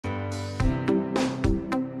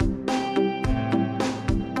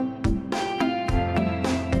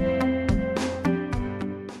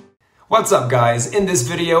What's up guys? In this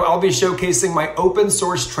video, I'll be showcasing my open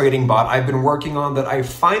source trading bot I've been working on that I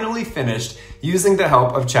finally finished using the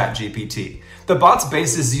help of ChatGPT. The bot's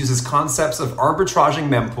basis uses concepts of arbitraging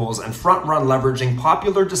mempools and front-run leveraging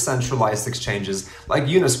popular decentralized exchanges like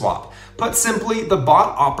Uniswap. Put simply, the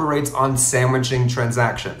bot operates on sandwiching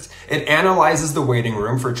transactions. It analyzes the waiting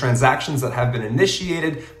room for transactions that have been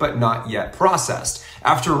initiated but not yet processed.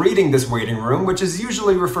 After reading this waiting room, which is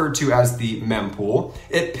usually referred to as the mempool,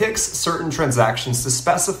 it picks certain transactions to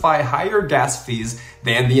specify higher gas fees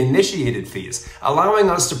than the initiated fees, allowing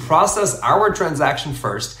us to process our transaction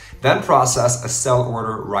first, then process a sell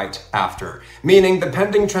order right after. Meaning the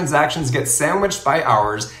pending transactions get sandwiched by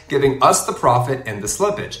ours, giving us the profit and the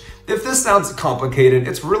slippage. If this sounds complicated,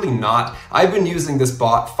 it's really not. I've been using this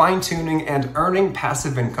bot, fine-tuning and earning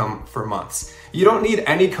passive income for months. You don't need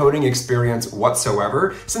any coding experience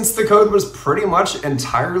whatsoever, since the code was pretty much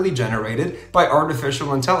entirely generated by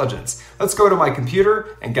artificial intelligence. Let's go to my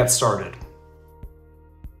computer and get started.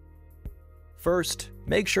 First,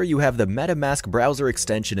 make sure you have the MetaMask browser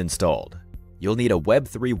extension installed. You'll need a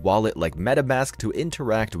Web3 wallet like MetaMask to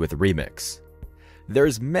interact with Remix.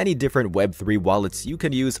 There's many different Web3 wallets you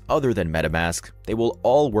can use other than MetaMask. They will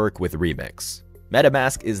all work with Remix.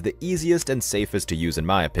 MetaMask is the easiest and safest to use in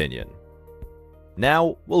my opinion.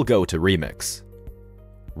 Now, we'll go to Remix.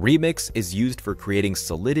 Remix is used for creating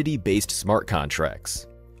Solidity-based smart contracts.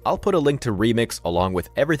 I'll put a link to Remix along with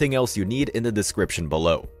everything else you need in the description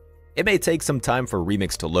below. It may take some time for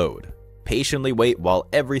Remix to load. Patiently wait while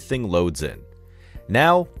everything loads in.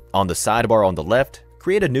 Now, on the sidebar on the left,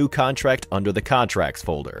 create a new contract under the Contracts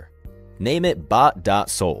folder. Name it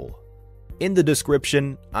bot.sol. In the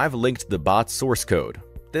description, I've linked the bot's source code.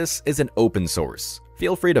 This is an open source.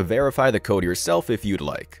 Feel free to verify the code yourself if you'd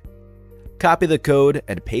like. Copy the code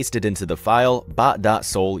and paste it into the file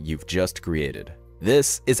bot.sol you've just created.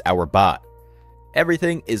 This is our bot.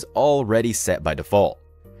 Everything is already set by default.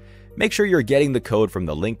 Make sure you're getting the code from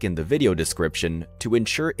the link in the video description to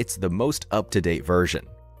ensure it's the most up-to-date version.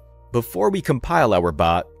 Before we compile our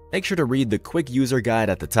bot, make sure to read the quick user guide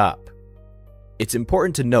at the top. It's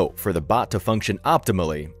important to note for the bot to function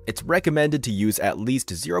optimally, it's recommended to use at least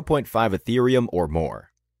 0.5 Ethereum or more.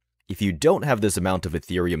 If you don't have this amount of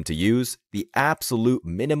Ethereum to use, the absolute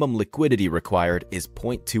minimum liquidity required is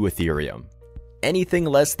 0.2 Ethereum. Anything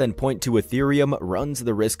less than 0.2 Ethereum runs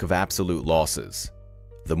the risk of absolute losses.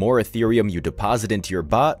 The more Ethereum you deposit into your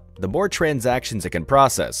bot, the more transactions it can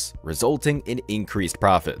process, resulting in increased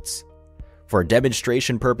profits. For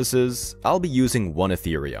demonstration purposes, I'll be using 1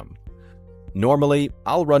 Ethereum. Normally,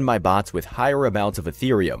 I'll run my bots with higher amounts of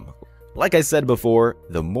Ethereum. Like I said before,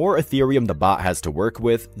 the more Ethereum the bot has to work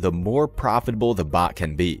with, the more profitable the bot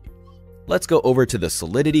can be. Let's go over to the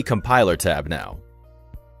Solidity compiler tab now.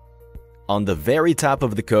 On the very top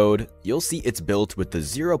of the code, you'll see it's built with the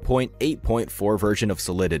 0.8.4 version of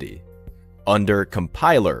Solidity. Under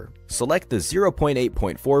Compiler, select the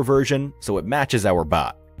 0.8.4 version so it matches our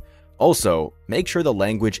bot. Also, make sure the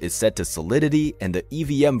language is set to Solidity and the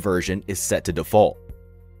EVM version is set to default.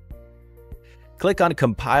 Click on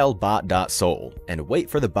Compile bot.sol and wait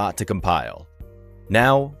for the bot to compile.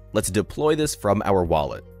 Now, let's deploy this from our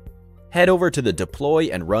wallet. Head over to the Deploy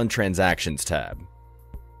and Run Transactions tab.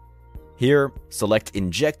 Here, select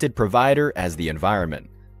Injected Provider as the environment.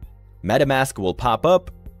 MetaMask will pop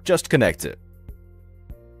up, just connect it.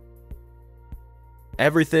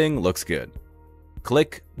 Everything looks good.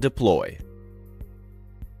 Click Deploy.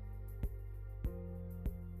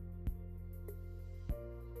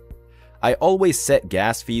 I always set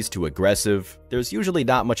gas fees to aggressive. There's usually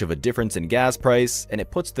not much of a difference in gas price, and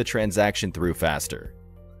it puts the transaction through faster.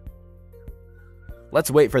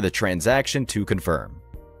 Let's wait for the transaction to confirm.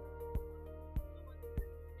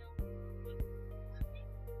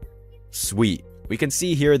 Sweet, we can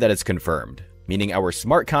see here that it's confirmed, meaning our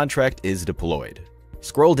smart contract is deployed.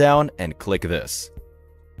 Scroll down and click this.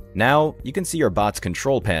 Now, you can see your bot's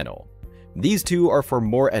control panel. These two are for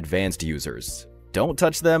more advanced users. Don't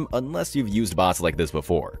touch them unless you've used bots like this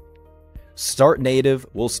before. Start Native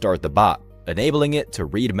will start the bot, enabling it to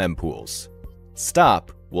read mempools.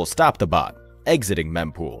 Stop will stop the bot, exiting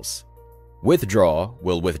mempools. Withdraw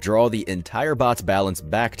will withdraw the entire bot's balance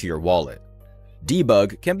back to your wallet.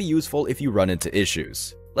 Debug can be useful if you run into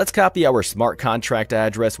issues. Let's copy our smart contract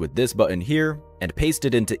address with this button here and paste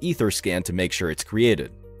it into Etherscan to make sure it's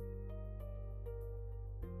created.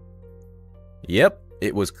 Yep,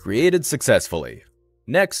 it was created successfully.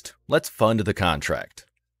 Next, let's fund the contract.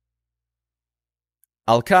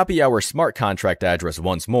 I'll copy our smart contract address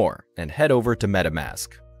once more and head over to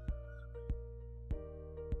MetaMask.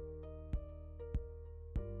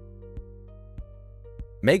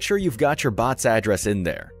 Make sure you've got your bot's address in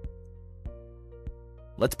there.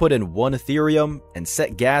 Let's put in 1 Ethereum and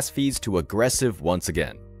set gas fees to aggressive once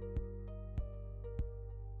again.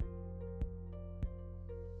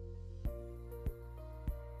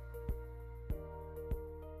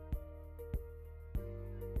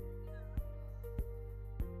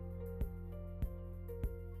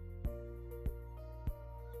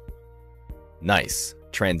 Nice.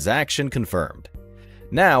 Transaction confirmed.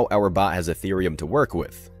 Now our bot has Ethereum to work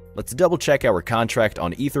with. Let's double check our contract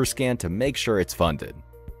on Etherscan to make sure it's funded.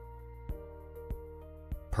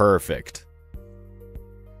 Perfect.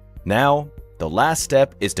 Now, the last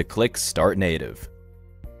step is to click Start Native.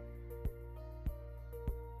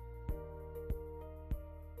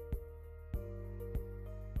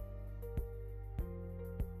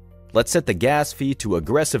 Let's set the gas fee to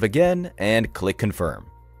aggressive again and click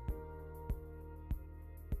Confirm.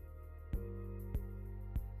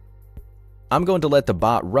 I'm going to let the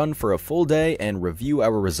bot run for a full day and review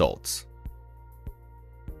our results.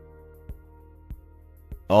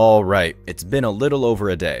 Alright, it's been a little over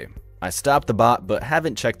a day. I stopped the bot but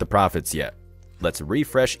haven't checked the profits yet. Let's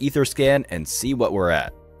refresh Etherscan and see what we're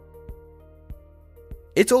at.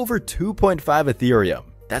 It's over 2.5 Ethereum.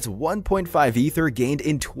 That's 1.5 Ether gained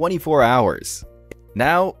in 24 hours.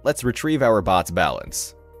 Now, let's retrieve our bot's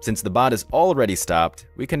balance. Since the bot is already stopped,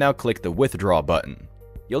 we can now click the withdraw button.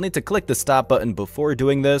 You'll need to click the stop button before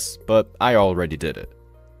doing this, but I already did it.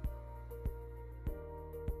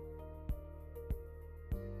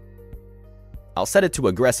 I'll set it to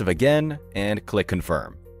aggressive again and click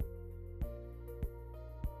confirm.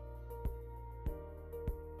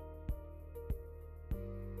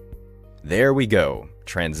 There we go,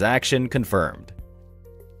 transaction confirmed.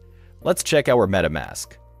 Let's check our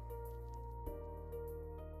MetaMask.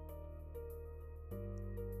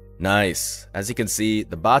 Nice. As you can see,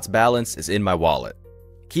 the bot's balance is in my wallet.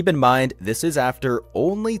 Keep in mind, this is after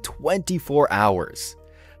only 24 hours.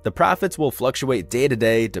 The profits will fluctuate day to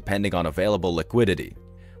day depending on available liquidity.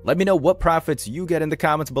 Let me know what profits you get in the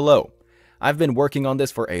comments below. I've been working on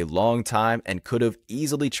this for a long time and could have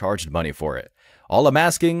easily charged money for it. All I'm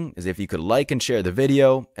asking is if you could like and share the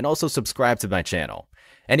video and also subscribe to my channel.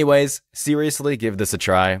 Anyways, seriously, give this a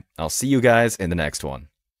try. I'll see you guys in the next one.